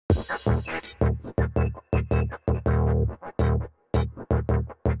It's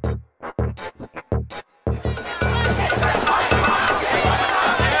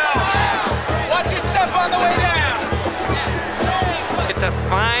a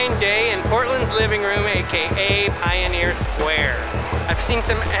fine day in Portland's living room, aka Pioneer Square. I've seen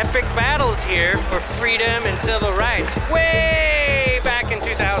some epic battles here for freedom and civil rights way back in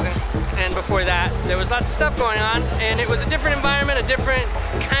 2000. And before that, there was lots of stuff going on, and it was a different environment, a different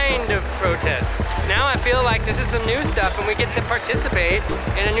kind of protest. Now I feel like this is some new stuff, and we get to participate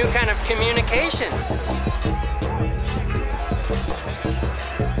in a new kind of communications.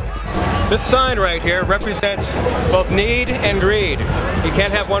 This sign right here represents both need and greed. You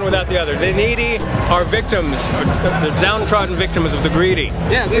can't have one without the other. The needy are victims, the downtrodden victims of the greedy.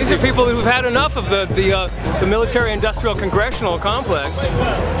 Yeah, these are people who've had enough of the military-industrial congressional complex,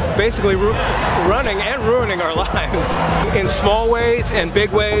 basically running and ruining our lives in small ways and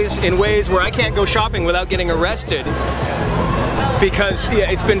big ways, in ways where I can't go shopping without getting arrested. Because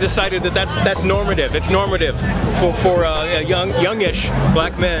it's been decided that that's normative. It's normative for youngish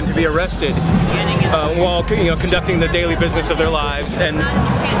black men to be arrested while conducting the daily business of their lives, and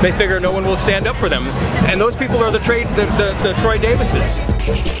they figure no one will stand up for them. And those people are the Troy Davises.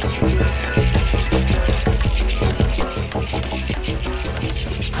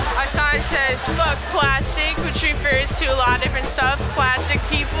 Our sign says "fuck plastic," which refers to a lot of different stuff: plastic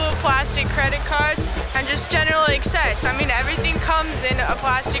people, plastic credit cards, and just general excess. I mean, everything comes in a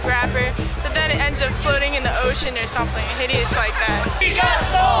plastic wrapper, but then it ends up floating in the ocean or something hideous like that. We got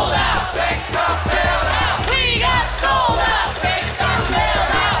sold out, things got bailed out. We got sold out, things got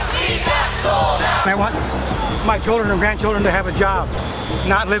bailed out. We got sold out. I want my children and grandchildren to have a job,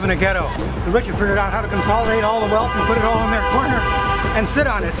 not live in a ghetto. The rich have figured out how to consolidate all the wealth and put it all in their corner and sit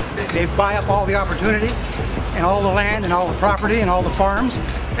on it. They buy up all the opportunity and all the land and all the property and all the farms,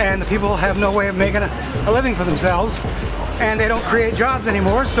 and the people have no way of making a living for themselves, and they don't create jobs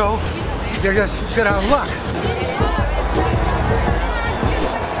anymore, so they're just shit out of luck.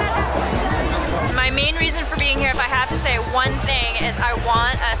 My main reason for being here, if I have to say one thing, is I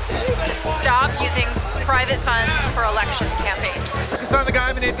want us to stop using private funds for election campaigns. Focus on the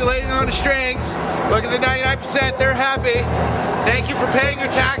guy manipulating on the strings. Look at the 99%, they're happy. Thank you for paying your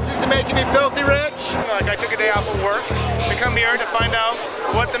taxes and making me filthy rich. Like, I took a day off of work to come here to find out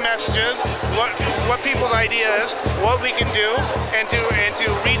what the message is, what people's idea is, what we can do, and to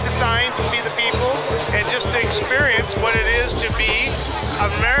read the signs and see the people, and just to experience what it is to be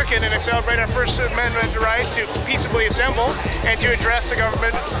American and to celebrate our First Amendment right to peaceably assemble and to address the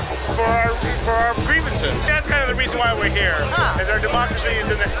government for our grievances. That's kind of the reason why we're here, as our democracy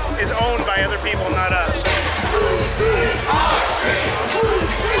is owned by other people, not us.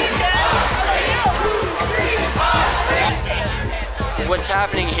 What's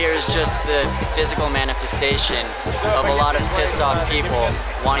happening here is just the physical manifestation of a lot of pissed off people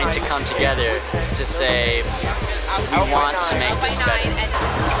wanting to come together to say, we want to make this better.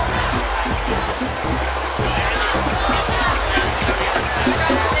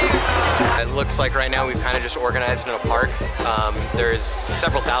 It looks like right now we've kind of just organized in a park. There's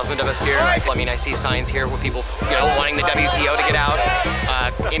several thousand of us here. I mean, I see signs here with people, wanting the WTO to get out,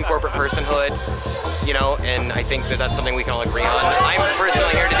 in corporate personhood, and I think that that's something we can all agree on. I'm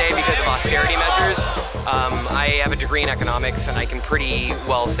personally here today because of austerity measures. I have a degree in economics, and I can pretty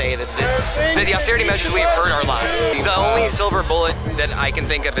well say that the austerity measures we have hurt our lives. The only silver bullet that I can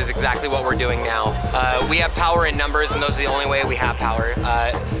think of is exactly what we're doing now. We have power in numbers, and those are the only way we have power.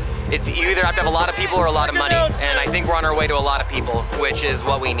 You either have to have a lot of people or a lot of money, and I think we're on our way to a lot of people, which is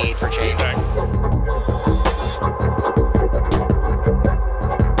what we need for change.